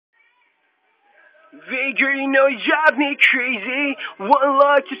Vigor, you know you drive me crazy. One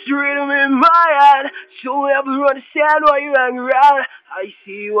look, just a rhythm in my head. She'll never understand why you hang around. I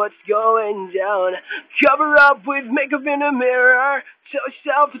see what's going down. Cover up with makeup in the mirror. Tell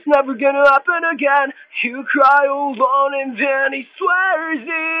yourself it's never gonna happen again. You cry alone and then he swears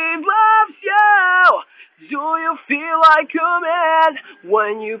he loves you. Do you feel like a man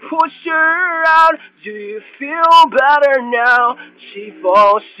when you push her out? Do you feel better now? She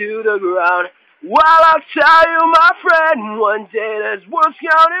falls to the ground. Well, I'll tell you, my friend, one day this world's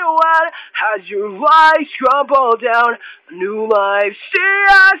gonna end as your life crumble down. A new life she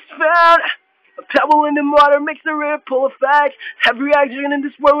has found. A pebble in the water makes the ripple effect. Every action in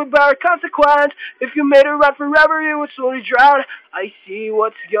this world will bear a consequence. If you made it right forever, you will slowly drown. I see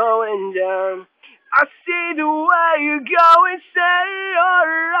what's going down. I see the way you go and say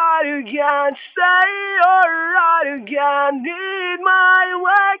alright again, say alright again. Need my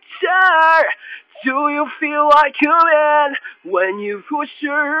lecture. Do you feel like a man when you push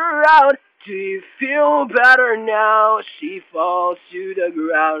her out? Do you feel better now? She falls to the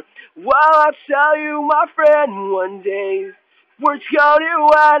ground. Well, I'll tell you, my friend, one day words gonna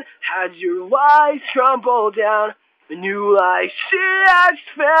end as your life crumble down. A new life she has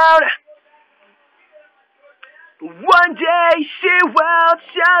found. One day she will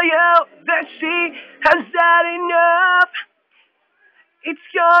tell you that she has had enough. It's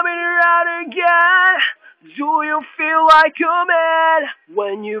coming around again. Do you feel like a man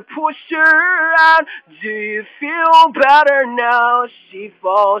when you push her out? Do you feel better now? She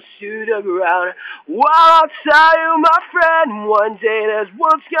falls to the ground. Well, I'll tell you, my friend, one day this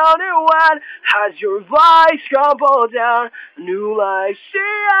world's gonna end as your life crumble down. A new life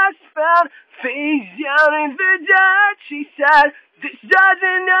she has found. Face down in the dirt, she said. This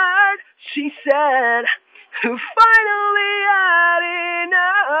doesn't hurt, she said. Who finally had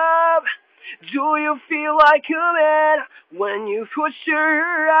enough? Do you feel like a man when you push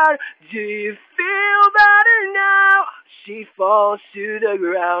her out? Do you feel better now? She falls to the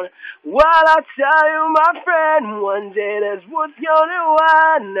ground. Well, I'll tell you, my friend, one day that's what's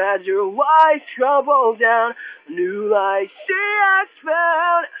gonna end as your life crumbles down. New life she has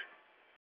found.